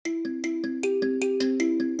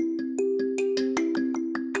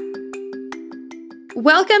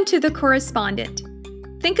Welcome to The Correspondent.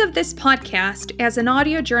 Think of this podcast as an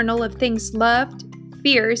audio journal of things loved,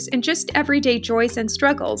 fears, and just everyday joys and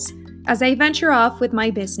struggles as I venture off with my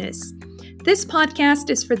business. This podcast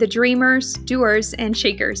is for the dreamers, doers, and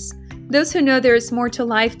shakers. Those who know there is more to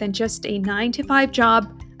life than just a 9-to-5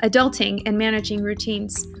 job, adulting, and managing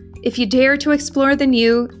routines. If you dare to explore the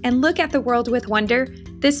new and look at the world with wonder,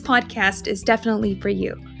 this podcast is definitely for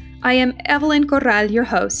you. I am Evelyn Corral, your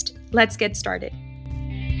host. Let's get started.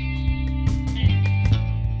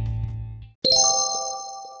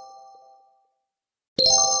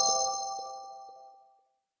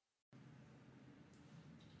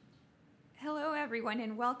 Hello, everyone,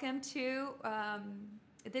 and welcome to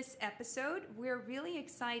this episode. We're really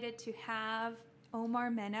excited to have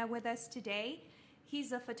Omar Mena with us today.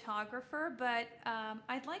 He's a photographer, but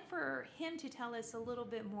I'd like for him to tell us a little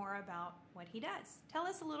bit more about what he does. Tell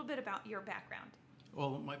us a little bit about your background.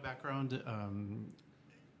 Well, my background,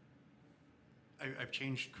 I've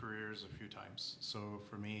changed careers a few times. So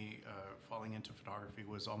for me, falling into photography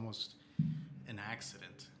was almost an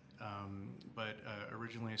accident. But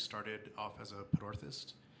originally I started off as a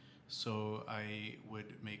podorthist. So I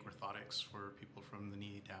would make orthotics for people from the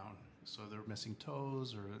knee down. So they're missing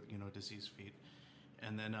toes or, diseased feet.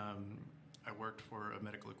 And then I worked for a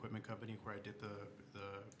medical equipment company where I did the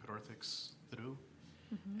podorthics through.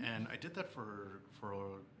 Mm-hmm. And I did that for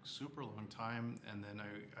a super long time. And then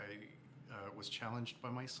I was challenged by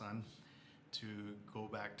my son to go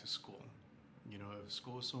back to school. If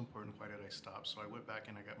school was so important, why did I stop? So I went back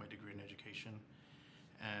and I got my degree in education,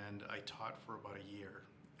 and I taught for about a year.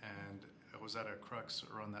 And I was at a crux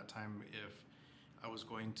around that time if I was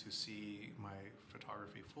going to see my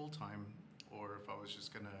photography full-time or if I was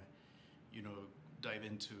just gonna, dive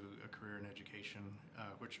into a career in education,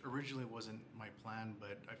 which originally wasn't my plan,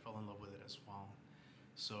 but I fell in love with it as well.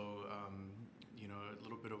 So, a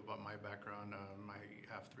little bit about my background.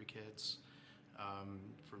 I have 3 kids.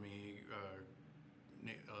 For me,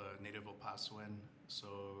 native El Pasoan.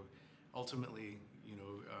 So ultimately,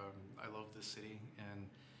 I love this city, and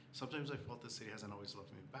sometimes I felt the city hasn't always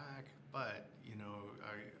loved me back, but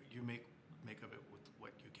you make of it with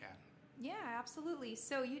what you can. Yeah, absolutely.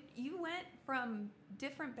 So you went from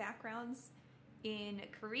different backgrounds in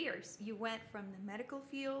careers. You went from the medical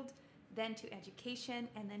field, then to education,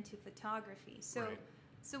 and then to photography. So, right.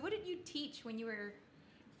 So what did you teach when you were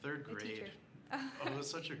 3rd grade? Teacher? It was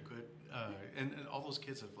such a good, and all those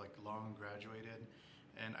kids have long graduated,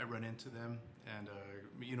 and I run into them, and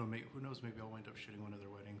who knows, maybe I'll wind up shooting one of their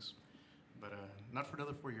weddings, but not for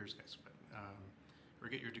another 4 years, guys. But or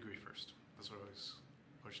get your degree first. That's what I always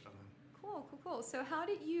pushed on them. Cool. So how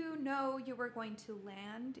did you know you were going to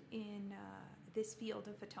land in this field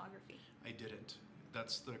of photography? I didn't.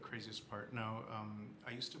 That's the craziest part. Now,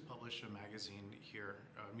 I used to publish a magazine here,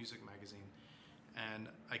 a music magazine, and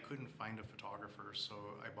I couldn't find a photographer, so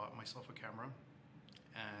I bought myself a camera,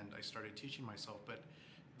 and I started teaching myself, but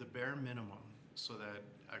the bare minimum so that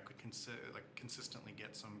I could consistently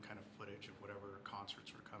get some kind of footage of whatever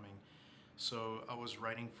concerts were coming. So I was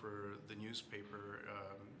writing for the newspaper.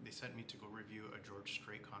 They sent me to go review a George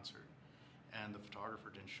Strait concert, and the photographer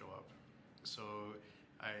didn't show up. So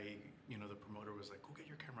the promoter was like, "Go get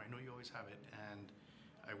your camera. I know you always have it." And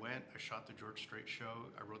I went, I shot the George Strait show,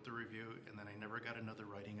 I wrote the review, and then I never got another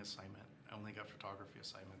writing assignment. I only got photography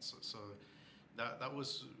assignments. So that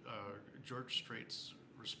was George Strait's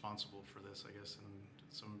responsible for this, I guess, in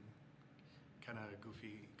some kind of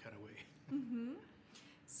goofy kind of way. Mm-hmm.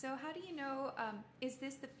 So how do you know, is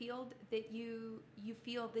this the field that you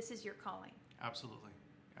feel this is your calling? Absolutely.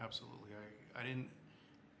 I didn't,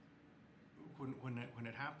 when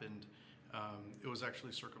it happened, it was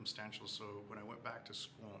actually circumstantial. So when I went back to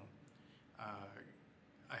school,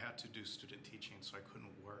 I had to do student teaching, so I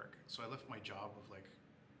couldn't work. So I left my job of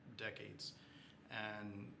decades,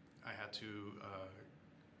 and I had to,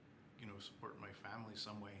 support my family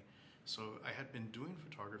some way. So I had been doing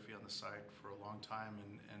photography on the side for a long time,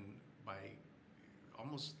 and by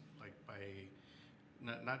almost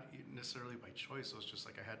not necessarily by choice. It was just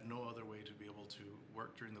I had no other way to be able to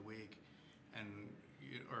work during the week,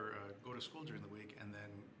 or go to school during the week, and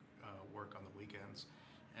then work on the weekends.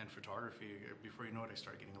 And photography, before you know it, I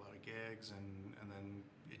started getting a lot of gigs, and then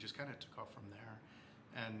it just kind of took off from there.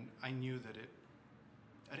 And I knew that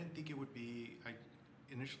I didn't think it would be, I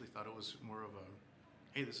initially thought it was more of a,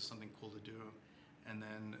 hey, this is something cool to do. And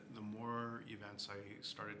then the more events I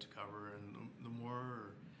started to cover, and the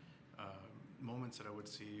more moments that I would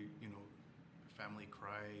see, family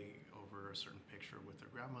cry over a certain picture with their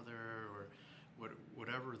grandmother, or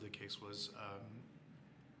whatever the case was,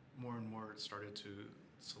 more and more it started to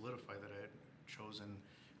solidify that I had chosen,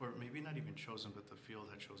 or maybe not even chosen, but the field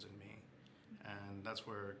had chosen me. And that's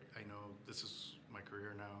where I know this is my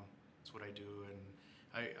career now. It's what I do, and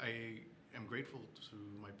I am grateful to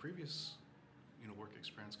my previous, work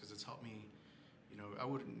experience, because it's helped me. I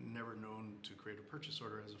would have never known to create a purchase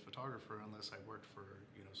order as a photographer unless I worked for,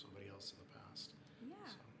 somebody else in the past. Yeah.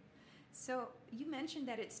 So you mentioned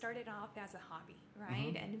that it started off as a hobby,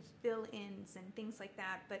 right? Mm-hmm. And fill-ins and things like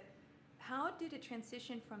that. But how did it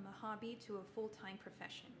transition from a hobby to a full-time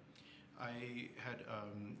profession? I had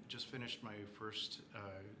just finished my first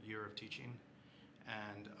year of teaching,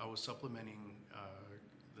 and I was supplementing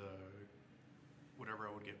the whatever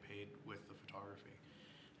I would get paid with the photography.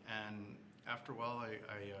 And after a while,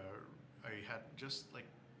 I had just like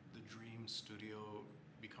the dream studio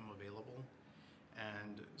become available,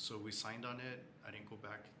 and so we signed on it. I didn't go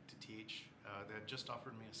back to teach. They had just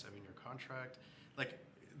offered me a 7-year contract. Like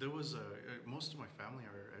there was most of my family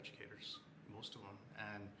are educators, most of them,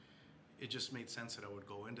 and it just made sense that I would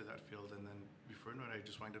go into that field. And then before you know it, I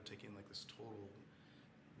just wind up taking like this total,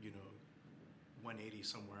 180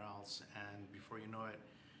 somewhere else. And before you know it,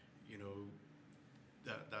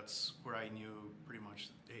 that's where I knew pretty much,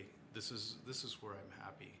 hey, this is where I'm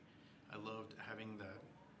happy. I loved having that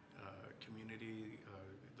community,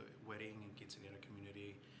 the wedding and quinceañera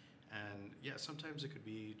community. And yeah, sometimes it could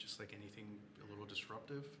be just like anything, a little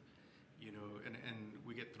disruptive, and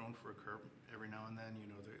we get thrown for a curve every now and then,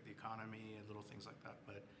 the economy and little things like that.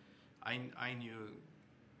 But I knew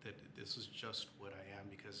that this is just what I am,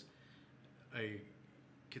 because I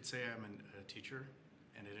could say I'm a teacher,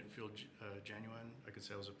 and it didn't feel genuine. I could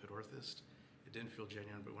say I was a pedorthist. It didn't feel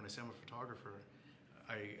genuine. But when I say I'm a photographer,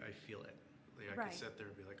 I feel it. Like I could sit there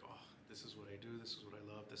and be like, oh, this is what I do. This is what I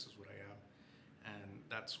love. This is what I am. And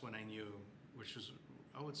that's when I knew, which was,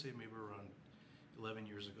 I would say maybe around 11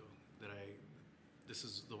 years ago, that this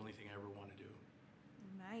is the only thing I ever want to do.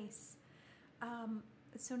 Nice.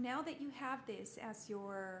 So now that you have this as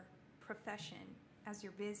your profession, as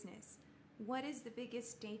your business, what is the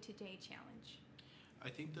biggest day-to-day challenge? I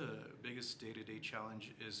think the biggest day-to-day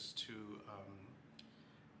challenge is to,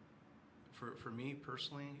 for me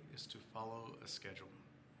personally, is to follow a schedule.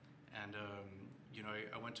 And,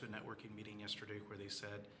 I went to a networking meeting yesterday where they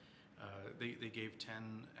said, they gave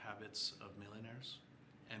 10 habits of millionaires.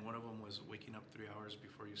 And one of them was waking up 3 hours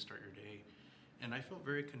before you start your day. And I felt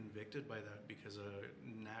very convicted by that, because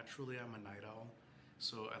naturally I'm a night owl.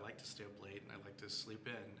 So I like to stay up late and I like to sleep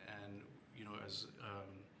in. And,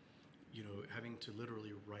 having to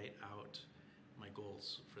literally write out my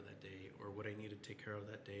goals for that day, or what I need to take care of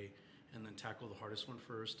that day, and then tackle the hardest one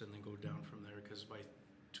first and then go down from there. Because by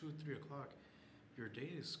 2, 3 o'clock, your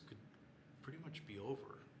days could pretty much be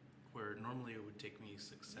over, where normally it would take me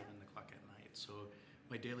 6, 7 o'clock at night. So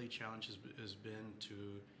my daily challenge has been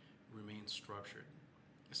to remain structured,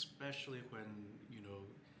 especially when,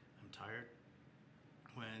 I'm tired,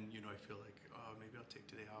 when, I feel like, oh, maybe I'll take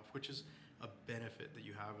today off, which is a benefit that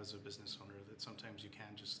you have as a business owner, that sometimes you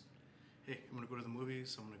can just, hey, I'm going to go to the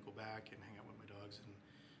movies, I'm going to go back and hang out with my dogs.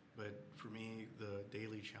 But for me, the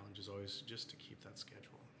daily challenge is always just to keep that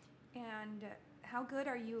schedule. And how good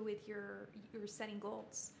are you with your setting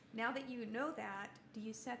goals? Now that you know that, do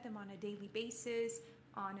you set them on a daily basis?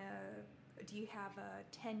 Do you have a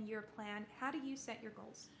 10-year plan? How do you set your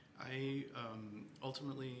goals? I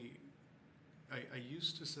ultimately, I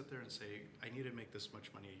used to sit there and say, I need to make this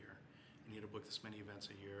much money a year. I need to book this many events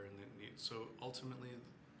a year. And then, so ultimately,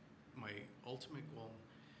 my ultimate goal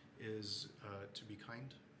is to be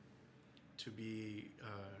kind, to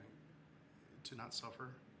not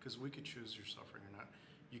suffer, because we could choose your suffering or not.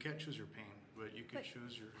 You can't choose your pain, but you could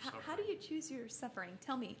choose your suffering. How do you choose your suffering?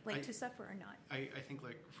 Tell me, to suffer or not. I think,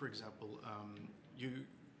 like, for example,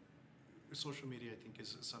 social media, I think,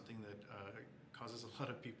 is something that causes a lot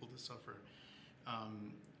of people to suffer.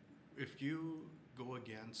 If you go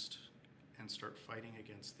against and start fighting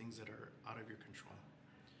against things that are out of your control,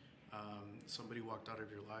 somebody walked out of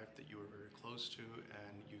your life that you were very close to,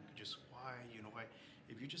 and you just, why?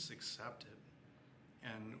 If you just accept it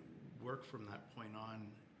and work from that point on,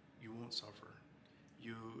 you won't suffer.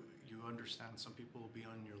 You understand some people will be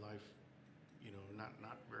in your life,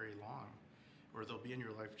 not very long, or they'll be in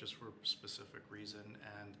your life just for a specific reason.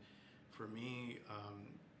 And for me,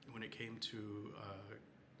 when it came to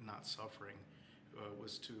not suffering,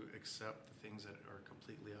 was to accept the things that are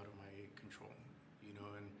completely out of my control,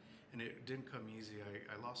 and it didn't come easy.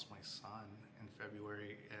 I lost my son in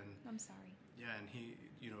February, and I'm sorry. Yeah, and he,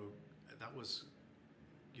 that was,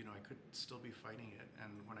 I could still be fighting it.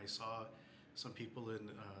 And when I saw some people in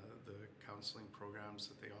the counseling programs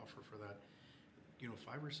that they offer for that,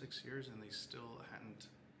 5 or 6 years, and they still hadn't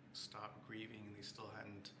stopped grieving and they still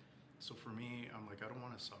hadn't. So for me, I'm like, I don't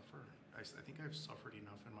want to suffer. I think I've suffered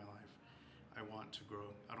enough in my life. I want to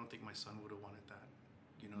grow. I don't think my son would have wanted that,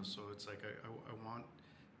 you know. So it's like I want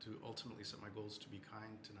to ultimately set my goals to be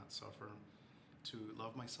kind, to not suffer, to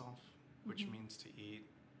love myself, which means to eat,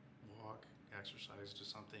 walk, exercise, do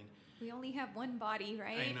something. We only have one body,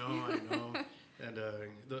 right? I know. And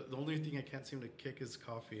the only thing I can't seem to kick is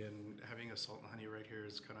coffee, and having a salt and honey right here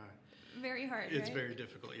is kind of very hard. It's right? very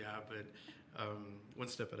difficult, yeah. But one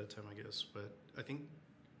step at a time, I guess. But I think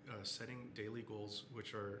setting daily goals,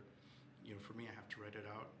 which are, you know, for me, I have to write it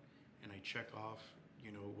out, and I check off,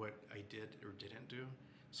 you know, what I did or didn't do,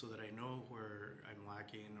 so that I know where I'm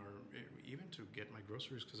lacking, or even to get my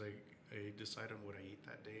groceries, because I decide on what I eat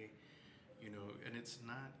that day. You know, and it's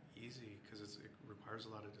not easy because it requires a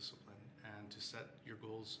lot of discipline. And to set your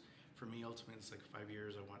goals, for me, ultimately, it's like 5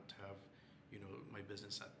 years. I want to have, you know, my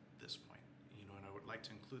business at this point. You know, and I would like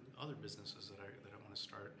to include other businesses that I want to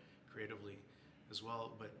start creatively as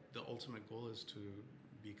well. But the ultimate goal is to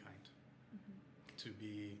be kind, to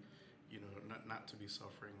be, you know, not to be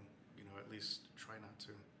suffering. You know, at least try not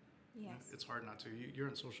to. Yes. You know, it's hard not to. You're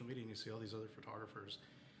on social media and you see all these other photographers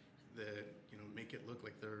that, you know, make it look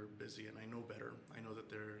like they're busy, and I know better. I know that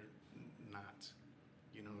they're not.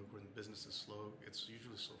 You know, when business is slow, it's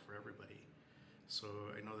usually slow for everybody. So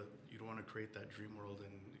I know that you don't want to create that dream world,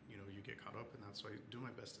 and you know, you get caught up in that. So I do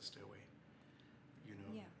my best to stay away. You know,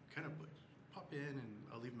 kind of pop in, and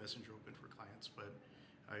I'll leave Messenger open for clients, but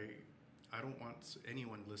I don't want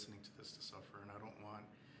anyone listening to this to suffer, and I don't want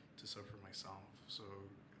to suffer myself. So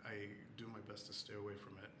I do my best to stay away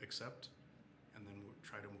from it, accept, and then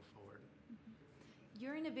try to move forward.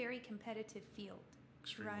 You're in a very competitive field,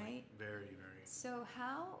 Extremely, right? Very, very. So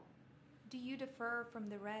how do you differ from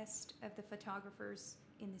the rest of the photographers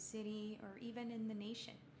in the city or even in the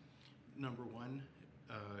nation? Number one,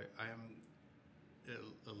 I am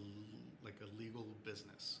like a legal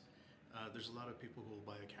business. There's a lot of people who will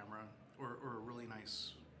buy a camera or a really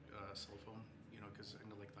nice cell phone, you know, because I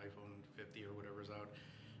know like the iPhone 50 or whatever's out,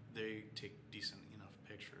 they take decent enough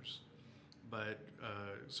pictures. But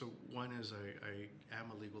so one is I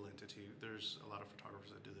am a legal entity. There's a lot of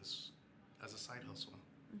photographers that do this as a side hustle.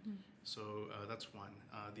 So that's one.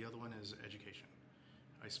 The other one is education.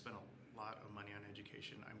 I spend a lot of money on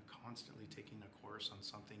education. I'm constantly taking a course on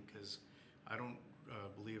something because I don't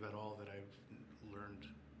believe at all that I've learned,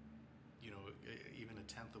 you know, even a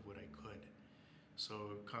tenth of what I could.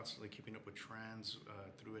 So constantly keeping up with trends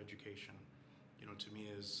through education, you know, to me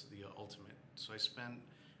is the ultimate. So I spend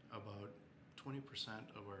about 20%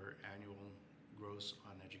 of our annual gross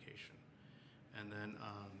on education. And then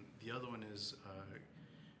the other one is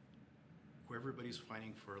where everybody's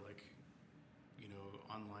fighting for, like, you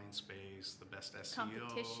know, online space, the best SEO.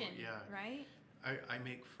 Competition, right? I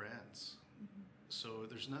make friends. So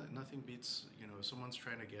there's nothing beats, you know, someone's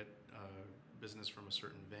trying to get business from a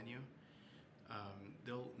certain venue.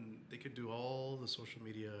 They could do all the social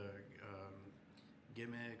media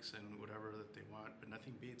gimmicks and whatever that they want, but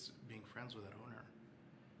nothing beats being friends with that owner,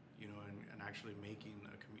 you know, and actually making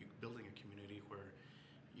building a community where,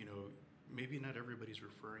 you know, maybe not everybody's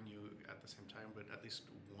referring you at the same time, but at least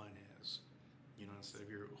one is, you know, instead of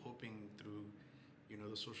you're hoping through, you know,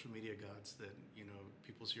 the social media gods that, you know,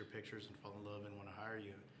 people see your pictures and fall in love and want to hire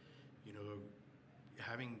you, you know,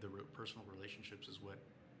 having the personal relationships is what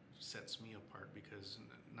sets me apart, because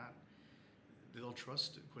they'll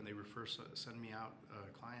trust when they send me out a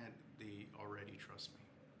client, they already trust me.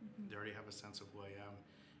 They already have a sense of who I am,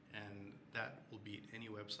 and that will beat any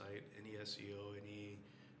website, any SEO, any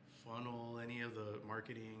funnel, any of the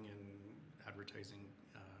marketing and advertising.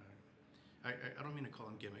 I don't mean to call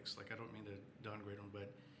them gimmicks, like I don't mean to downgrade them,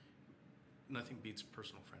 but nothing beats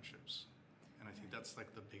personal friendships. And I think that's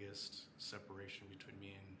like the biggest separation between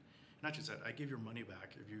me and, not just that, I give your money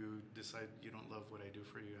back. If you decide you don't love what I do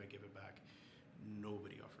for you, I give it back.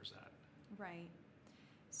 Nobody offers that. Right.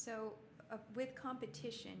 So with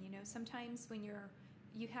competition, you know, sometimes when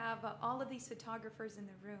you have all of these photographers in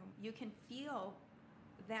the room, you can feel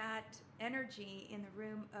that energy in the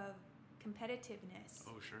room of competitiveness.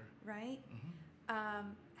 Oh, sure. Right?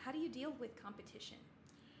 How do you deal with competition?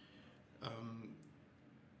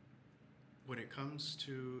 When it comes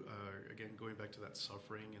to, again, going back to that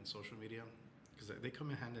suffering and social media, because they come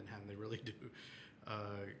hand in hand, they really do.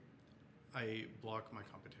 I block my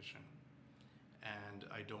competition, and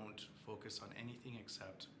I don't focus on anything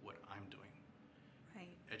except what I'm doing.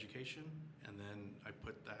 Right. Education, and then I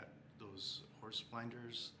put those horse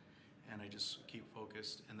blinders, and I just keep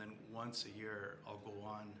focused. And then once a year, I'll go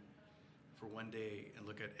on for one day and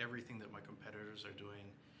look at everything that my competitors are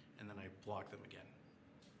doing, and then I block them again.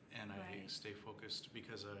 and I Right. stay focused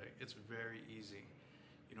because it's very easy.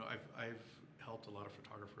 You know, I've helped a lot of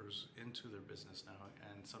photographers into their business now,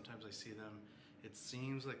 and sometimes I see them. It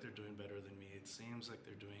seems like they're doing better than me. It seems like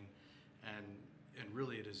they're doing, and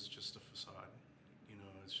really it is just a facade. You know,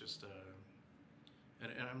 it's just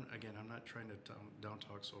and I'm not trying to down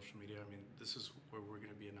talk social media. I mean, this is where we're going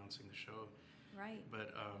to be announcing the show. Right.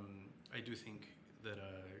 But I do think that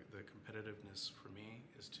the competitiveness for me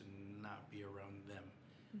is to not be around them.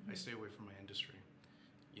 I stay away from my industry,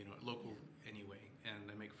 you know, local anyway, and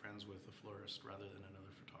I make friends with a florist rather than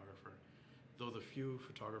another photographer. Though the few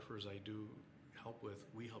photographers I do help with,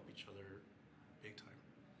 we help each other big time.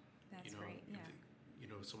 That's You know, great. Yeah. you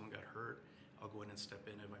know, if someone got hurt, I'll go in and step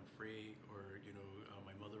in if I'm free, or you know,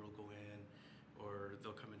 my mother will go in, or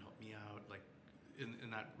they'll come and help me out. Like in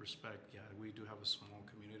that respect, yeah, we do have a small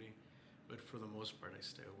community, but for the most part, I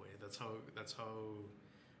stay away. That's how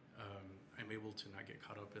I'm able to not get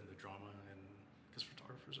caught up in the drama, and because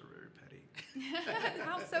photographers are very petty.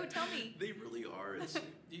 How so? Tell me. They really are. It's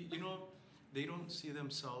you know, they don't see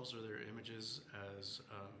themselves or their images as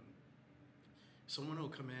someone will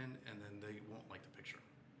come in and then they won't like the picture,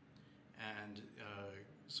 and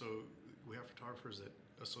so we have photographers that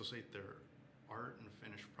associate their art and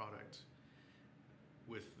finished product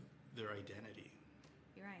with their identity.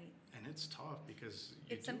 You're right. And it's tough because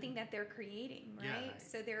It's something that they're creating, right? Yeah.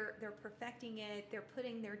 So they're perfecting it. They're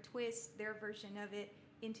putting their twist, their version of it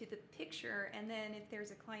into the picture. And then if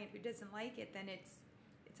there's a client who doesn't like it, then it's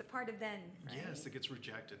a part of them, right? Yes, it gets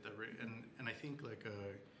rejected. And I think like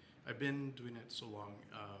I've been doing it so long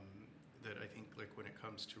that I think like when it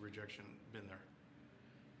comes to rejection, been there.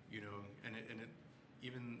 You know, and it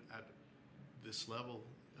even at this level,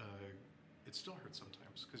 it still hurts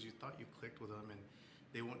sometimes because you thought you clicked with them and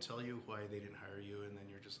they won't tell you why they didn't hire you, and then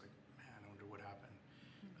you're just like, man, I wonder what happened.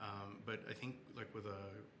 But I think like with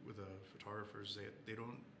photographers,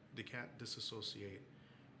 they can't disassociate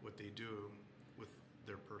what they do with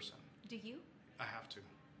their person. Do you? I have to.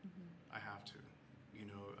 I have to. You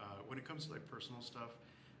know, when it comes to like personal stuff,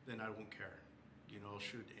 then I won't care. You know, I'll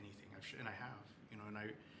shoot anything. And I have. You know, and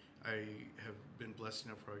I have been blessed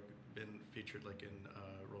enough where I've been featured like in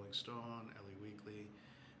Rolling Stone, LA Weekly,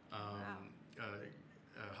 Wow.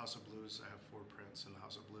 House of Blues. I have 4 prints in the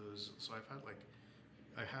House of Blues, so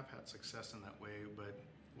I have had success in that way. But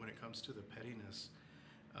when it comes to the pettiness,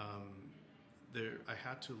 I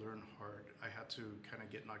had to learn hard. I had to kind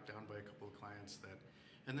of get knocked down by a couple of clients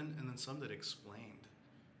and then some that explained.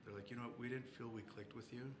 They're like, you know, we didn't feel we clicked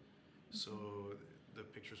with you, so the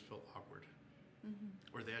pictures felt awkward,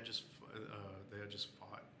 or they had just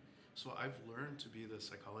fought. So I've learned to be the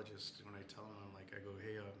psychologist. When I tell them, I go,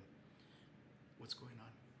 hey, what's going on?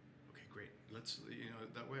 Okay, great. Let's, you know,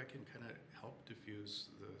 that way I can kind of help diffuse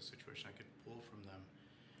the situation. I could pull from them.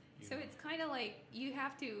 So it's kind of like you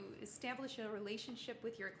have to establish a relationship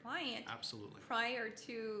with your client Absolutely. prior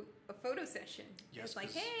to a photo session. Yes, It's like,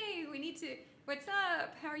 'cause- hey, we need to, what's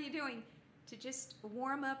up? How are you doing? To just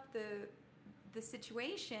warm up the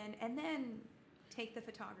situation and then take the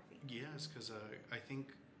photography. Yes, because I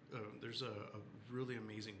think there's a really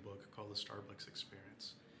amazing book called The Starbucks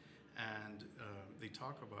Experience. And they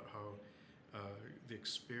talk about how the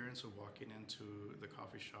experience of walking into the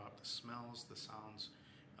coffee shop, the smells, the sounds,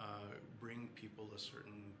 bring people a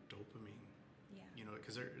certain dopamine. Yeah. You know,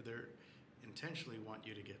 because they're intentionally want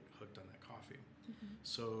you to get hooked on that coffee.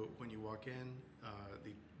 So when you walk in,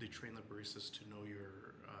 they train the baristas to know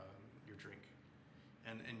your drink,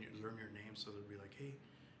 and you learn your name. So they'll be like, hey,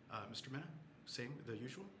 Mr. Mena, same the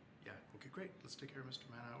usual. Yeah. Okay, great. Let's take care of Mr.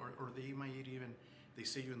 Mena. Or they might even, they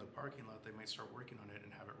see you in the parking lot, they might start working on it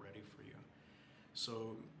and have it ready for you.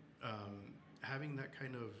 So having that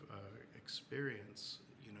kind of experience,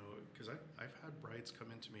 you know, because I've had brides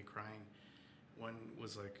come into me crying. One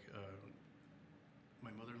was like,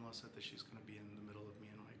 my mother-in-law said that she's going to be in the middle of me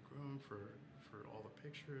and my groom for all the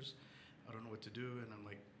pictures. I don't know what to do. And I'm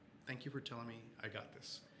like, thank you for telling me. I got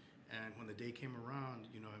this. And when the day came around,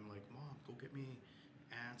 you know, I'm like, Mom, go get me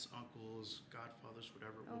aunts, uncles, godfathers,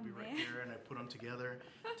 whatever. We'll be right here. And I put them together,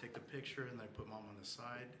 take the picture, and I put Mom on the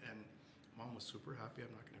side. And Mom was super happy.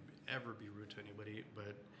 I'm not going to ever be rude to anybody,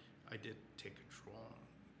 but I did take control,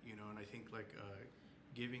 you know. And I think like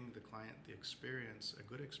giving the client the experience, a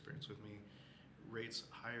good experience with me, rates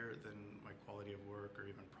higher than my quality of work or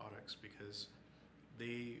even products, because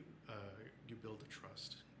you build the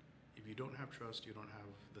trust. If you don't have trust, you don't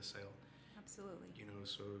have the sale. Absolutely. You know,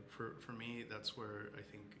 so for me, that's where I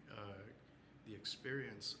think the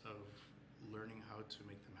experience of learning how to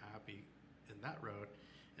make them happy in that route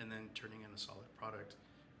and then turning in a solid product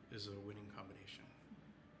is a winning combination.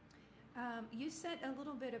 You said a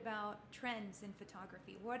little bit about trends in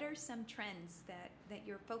photography. What are some trends that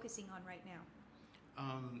you're focusing on right now?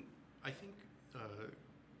 I think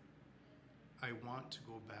I want to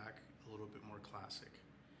go back a little bit more classic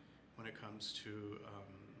when it comes to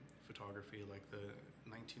photography, like the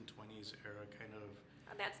 1920s era kind of.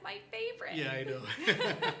 Oh, that's my favorite. Yeah, I know.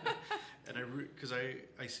 And because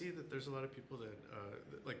I see that there's a lot of people that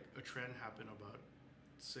like a trend happened about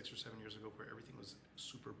 6 or 7 years ago where everything was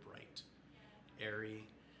super bright, airy,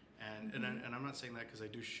 and I'm not saying that because I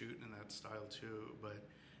do shoot in that style too, but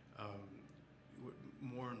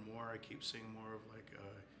more and more I keep seeing more of like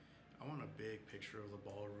I want a big picture of the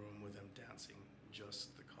ballroom with them dancing,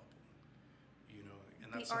 just the couple, you know,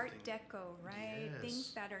 and that's the Art Deco, right? Yes.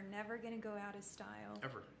 Things that are never going to go out of style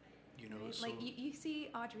ever, you know. Right? So, like you see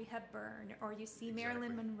Audrey Hepburn or you see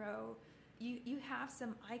Marilyn Monroe. You have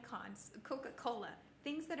some icons, Coca-Cola,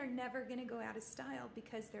 things that are never going to go out of style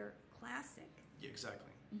because they're classic. yeah,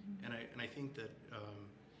 exactly. And I think that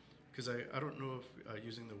because I don't know if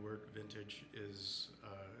using the word vintage is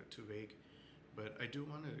too vague, but I do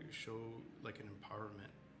want to show like an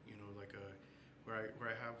empowerment, you know, like a where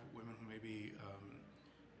I have women who maybe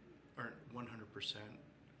aren't 100%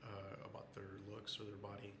 about their looks or their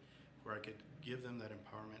body, where I could give them that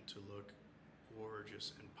empowerment to look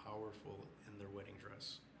gorgeous and powerful in their wedding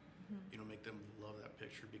dress. You know, make them love that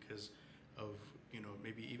picture because of, you know,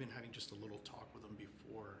 maybe even having just a little talk with them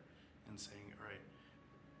before and saying, all right,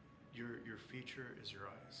 your feature is your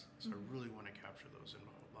eyes, so I really want to capture those and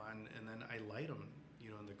blah blah blah, and then I light them, you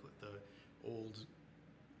know, in the old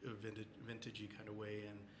vintagey kind of way,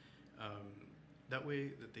 and that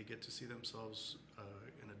way that they get to see themselves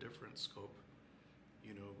in a different scope,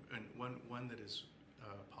 you know, and one that is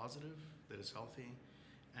positive, that is healthy,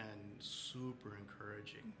 and super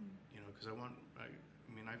encouraging, you know, because I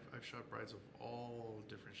mean I've shot brides of all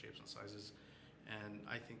different shapes and sizes, and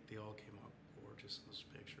I think they all came out gorgeous in those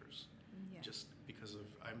pictures, just because of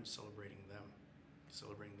I'm celebrating them,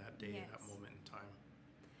 celebrating that day, that moment in time.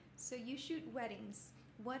 So you shoot weddings.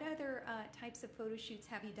 What other types of photo shoots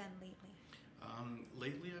have you done lately?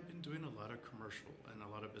 Lately, I've been doing a lot of commercial and a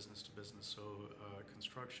lot of business to business. So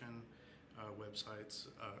construction websites,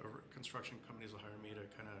 or construction companies will hire me to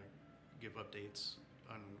kind of give updates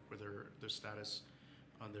on where their status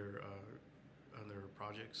on their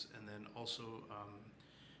projects, and then also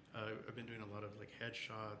I've been doing a lot of like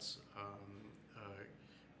headshots.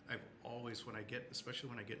 I've always, especially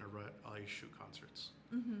when I get in a rut, I shoot concerts.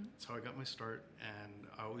 That's how I got my start, and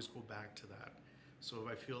I always go back to that. So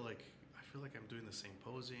if I feel like I'm doing the same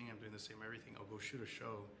posing, I'm doing the same everything, I'll go shoot a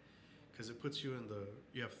show, because it puts you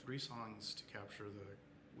you have 3 songs to capture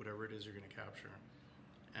whatever it is you're going to capture,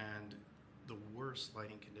 and the worst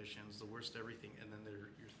lighting conditions, the worst everything, and then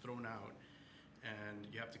you're thrown out, and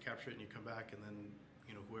you have to capture it, and you come back, and then,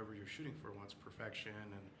 you know, whoever you're shooting for wants perfection,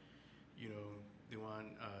 and, you know, they want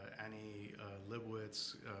Annie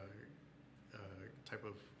Leibovitz type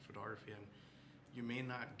of photography, and you may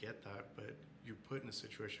not get that, but you're put in a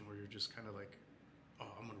situation where you're just kind of like, oh,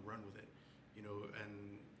 I'm gonna run with it, you know,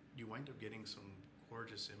 and you wind up getting some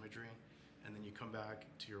gorgeous imagery, and then you come back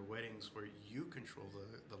to your weddings where you control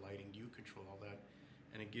the lighting, you control all that,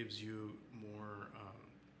 and it gives you more,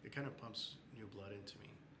 it kind of pumps new blood into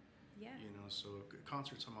me. Yeah. You know, so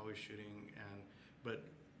concerts I'm always shooting, but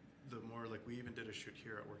the more, like, we even did a shoot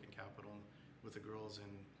here at Working Capital with the girls,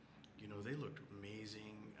 and, you know, they looked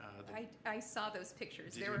amazing. I saw those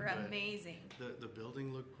pictures. They were amazing. The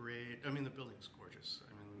building looked great. I mean, the building's gorgeous.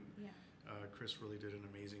 I mean, Chris really did an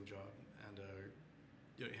amazing job, and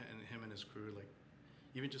him and his crew, like,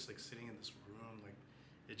 even just like sitting in this room, like,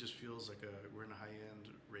 it just feels like we're in a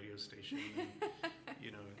high-end radio station. And,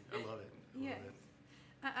 you know, I love it. I love it.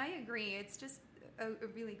 I agree. It's just a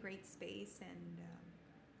really great space, and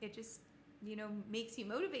it just, you know,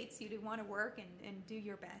 motivates you to want to work and do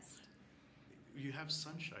your best. You have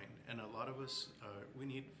sunshine, and a lot of us, we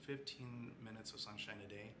need 15 minutes of sunshine a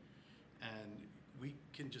day, and we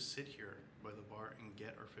can just sit here by the bar and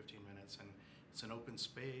get our 15 minutes, and it's an open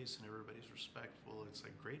space, and everybody's respectful. It's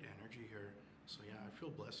like great energy here. So yeah, I feel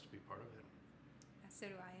blessed to be part of it. So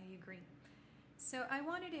do I. I agree. So I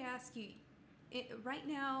wanted to ask you, right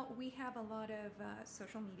now we have a lot of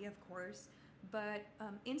social media, of course, but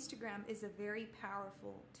Instagram is a very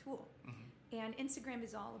powerful tool, and Instagram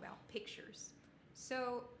is all about pictures.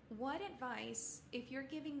 So what advice, if you're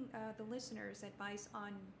giving the listeners advice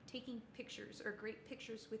on taking pictures or great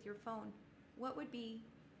pictures with your phone, what would be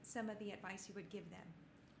some of the advice you would give them?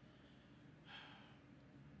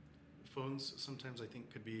 Phones sometimes I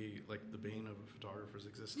think could be like the bane of a photographer's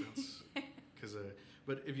existence, because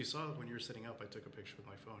but if you saw when you were setting up, I took a picture with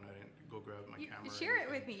my phone. I didn't go grab my camera. Share it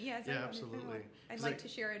with me, yes. Yeah, absolutely. I'd like to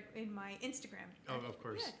share it in my Instagram. Oh, of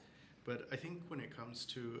course. Yes. But I think when it comes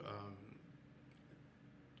to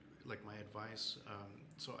like my advice,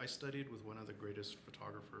 so I studied with one of the greatest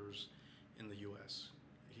photographers in the U.S.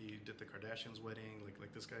 He did the Kardashians' wedding.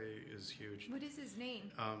 Like this guy is huge. What is his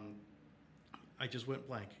name? I just went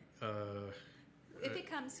blank. If it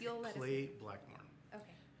comes, you'll let us know. Clay Blackmore.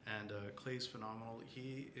 Okay. And Clay's phenomenal.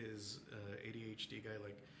 He is ADHD guy,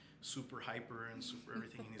 like super hyper and super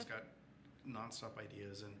everything, and he's got nonstop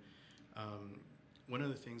ideas. And one of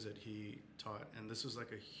the things that he taught, and this is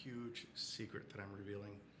like a huge secret that I'm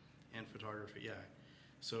revealing in photography, yeah.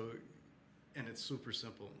 So, and it's super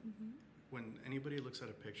simple. Mm-hmm. When anybody looks at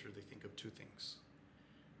a picture, they think of two things: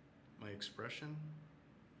 my expression,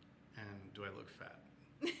 and do I look fat?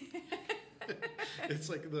 It's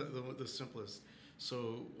like the simplest.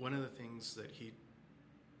 So one of the things that he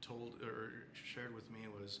told or shared with me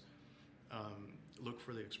was look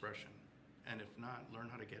for the expression, and if not, learn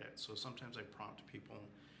how to get it. So sometimes I prompt people.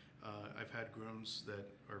 I've had grooms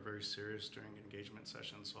that are very serious during engagement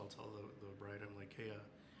sessions, so I'll tell the bride, I'm like, hey,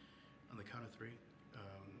 on the count of three,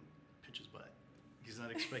 pinch his butt. He's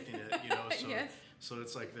not expecting it, you know. So, yes. So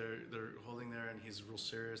it's like they're holding there, and he's real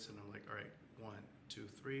serious, and I'm like, all right, 1, 2,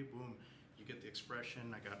 3, boom. You get the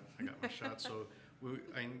expression. I got my shot. So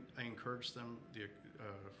I encourage them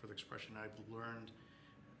for the expression. I've learned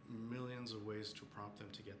millions of ways to prompt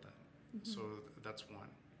them to get that. Mm-hmm. So that's one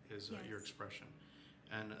is your expression,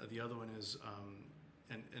 and the other one is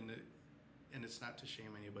and it's not to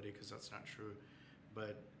shame anybody because that's not true,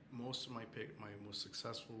 but most of my most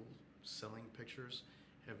successful selling pictures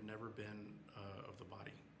have never been of the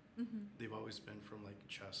body. Mm-hmm. They've always been from like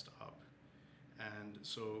chest up. And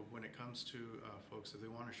so when it comes to folks, if they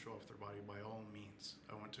want to show off their body, by all means,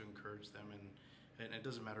 I want to encourage them. And it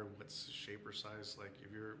doesn't matter what shape or size. Like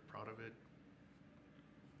if you're proud of it,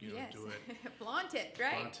 you know, do it. Flaunt it,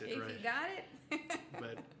 right? Flaunt it, if right. you got it.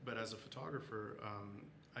 but as a photographer,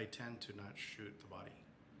 I tend to not shoot the body.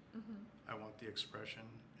 Mm-hmm. I want the expression,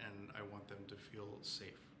 and I want them to feel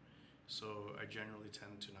safe. So I generally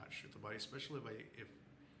tend to not shoot the body, especially if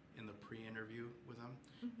in the pre-interview with them.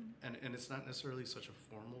 Mm-hmm. And it's not necessarily such a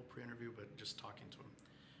formal pre-interview, but just talking to them,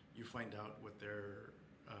 you find out what they're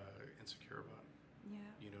insecure about. Yeah.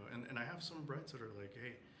 You know, and I have some brides that are like,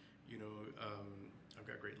 hey, you know, I've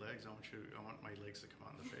got great legs. I want my legs to come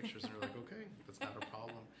out in the pictures. And they're like, okay, that's not a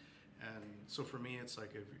problem. And so for me, it's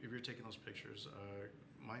like if you're taking those pictures,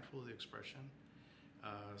 mindful of the expression.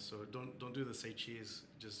 So don't do the say cheese.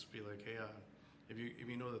 Just be like, hey, if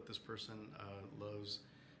you know that this person loves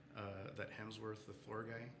that Hemsworth, the Thor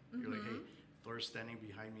guy, mm-hmm. You're like, hey, Thor's standing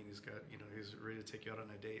behind me, and he's ready to take you out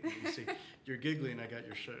on a date. And you see, you're giggling, I got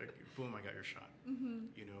your shot. Boom, I got your shot. Mm-hmm.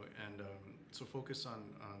 You know, and so focus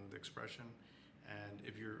on the expression. And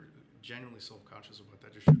if you're genuinely self-conscious about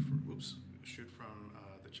that, just shoot from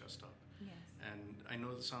the chest up. Yes. And I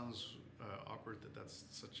know it sounds awkward that's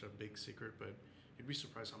such a big secret, but you'd be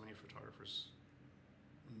surprised how many photographers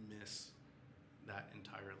miss that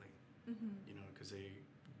entirely. Mm-hmm. You know, because they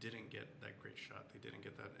didn't get that great shot. They didn't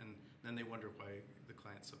get that, and then they wonder why the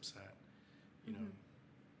client's upset. You know.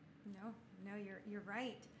 No, you're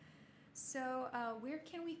right. So where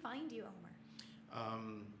can we find you, Omar?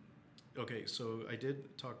 Okay, so I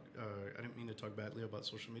did talk. I didn't mean to talk badly about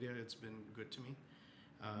social media. It's been good to me.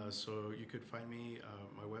 So you could find me.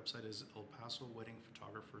 My website is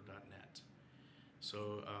elpasoweddingphotographer.net.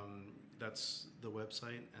 So that's the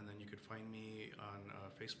website, and then you could find me on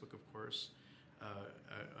Facebook, of course,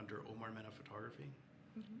 under Omar Mena Photography,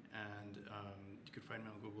 and you could find me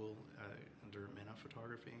on Google under Mena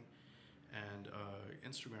Photography, and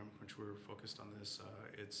Instagram, which we're focused on this.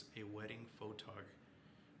 It's a wedding photog,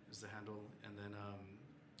 is the handle, and then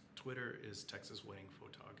Twitter is Texas Wedding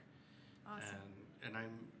Photog. Awesome. And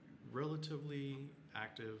I'm relatively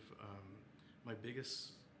active. My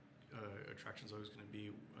biggest attraction is always going to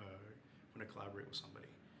be when I collaborate with somebody.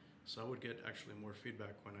 So I would get actually more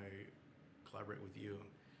feedback when I collaborate with you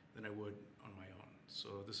than I would on my own.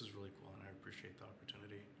 So this is really cool, and I appreciate the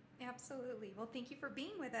opportunity. Absolutely. Well, thank you for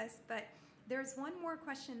being with us. But there's one more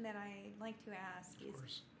question that I'd like to ask. Of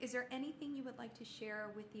course. Is there anything you would like to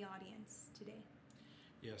share with the audience today?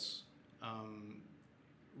 Yes.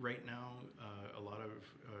 Right now, a lot of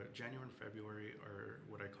January and February are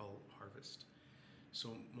what I call harvest.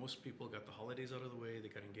 So most people got the holidays out of the way, they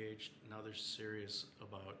got engaged, now they're serious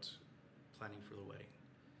about planning for the wedding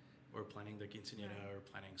or planning the quinceañera or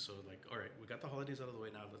planning. So like, all right, we got the holidays out of the way,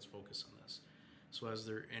 now let's focus on this. So as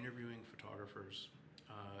they're interviewing photographers,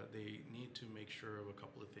 they need to make sure of a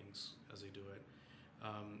couple of things as they do it.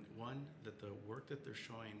 One, that the work that they're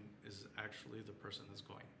showing is actually the person that's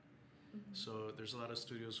going. So there's a lot of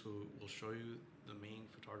studios who will show you the main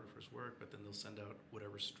photographer's work, but then they'll send out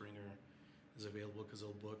whatever stringer is available because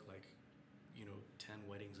they'll book 10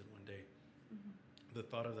 weddings in one day. The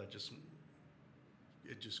thought of that just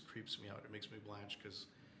creeps me out. It makes me blanch because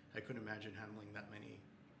I couldn't imagine handling that many.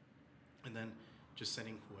 And then just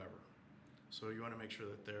sending whoever. So you want to make sure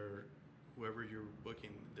that whoever you're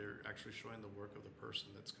booking, they're actually showing the work of the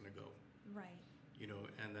person that's going to go. Right.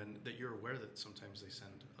 And then that you're aware that sometimes they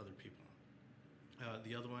send other people.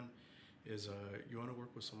 The other one is you want to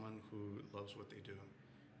work with someone who loves what they do.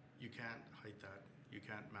 You can't hide that. You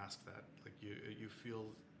can't mask that. Like you feel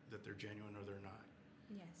that they're genuine or they're not.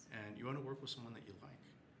 Yes. And you want to work with someone that you like.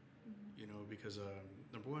 Because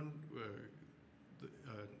number one,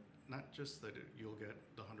 not just that you'll get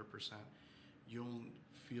the 100%, you'll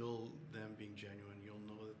feel them being genuine. You'll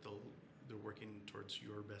know that they're working towards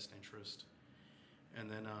your best interest. And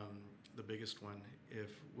then the biggest one,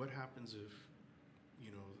 what happens if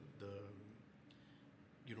you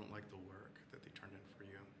don't like the work that they turned in for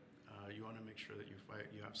you? You want to make sure that you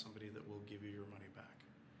have somebody that will give you your money back.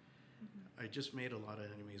 I just made a lot of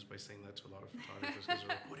enemies by saying that to a lot of photographers because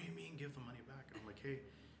they're like, "What do you mean give the money back?" And I'm like, "Hey,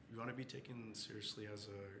 you want to be taken seriously as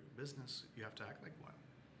a business, you have to act like one.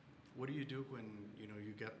 What do you do when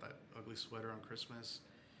you get that ugly sweater on Christmas?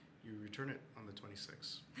 You return it on the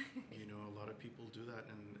 26th. A lot of people do that,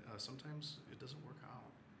 and sometimes it doesn't work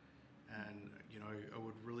out. And I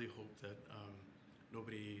would really hope that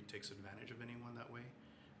nobody takes advantage of anyone that way.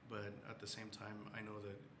 But at the same time, I know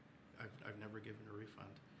that I've never given a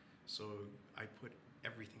refund, so I put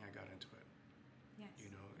everything I got into it. Yes.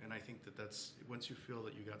 And I think that's once you feel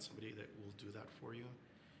that you got somebody that will do that for you,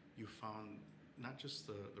 you found not just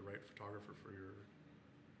the right photographer for your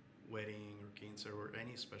wedding or quince or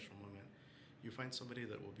any special moment. You find somebody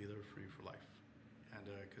that will be there for you for life. And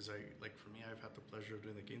because for me, I've had the pleasure of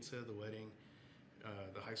doing the quince, the wedding,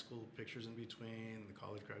 the high school pictures in between, the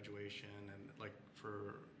college graduation, and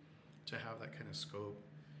to have that kind of scope,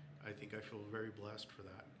 I think I feel very blessed for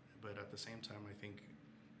that. But at the same time, I think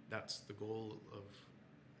that's the goal of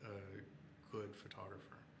a good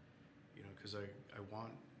photographer, because I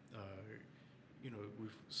want,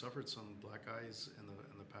 we've suffered some black eyes in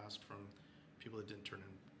the past from people that didn't turn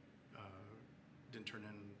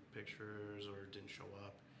in pictures or didn't show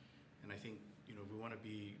up. And I think, we want to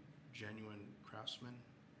be genuine craftsmen,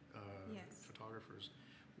 Yes. photographers.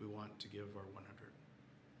 We want to give our 100.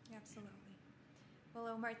 Absolutely. Well,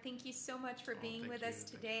 Omar, thank you so much for being with us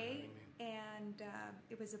today. And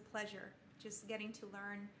it was a pleasure just getting to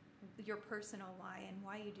learn your personal why and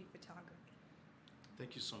why you do photography.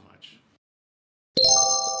 Thank you so much.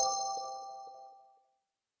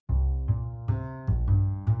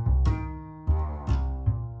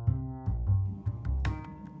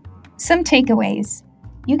 Some takeaways.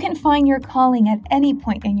 You can find your calling at any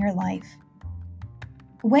point in your life.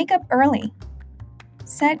 Wake up early.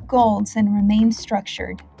 Set goals and remain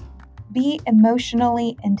structured. Be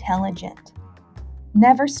emotionally intelligent.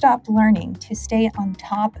 Never stop learning to stay on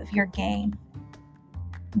top of your game.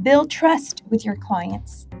 Build trust with your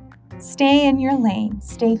clients. Stay in your lane,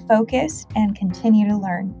 stay focused, and continue to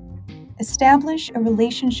learn. Establish a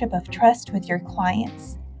relationship of trust with your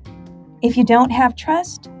clients. If you don't have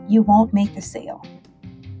trust, you won't make the sale.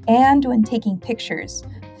 And when taking pictures,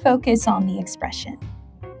 focus on the expression.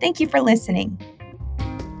 Thank you for listening.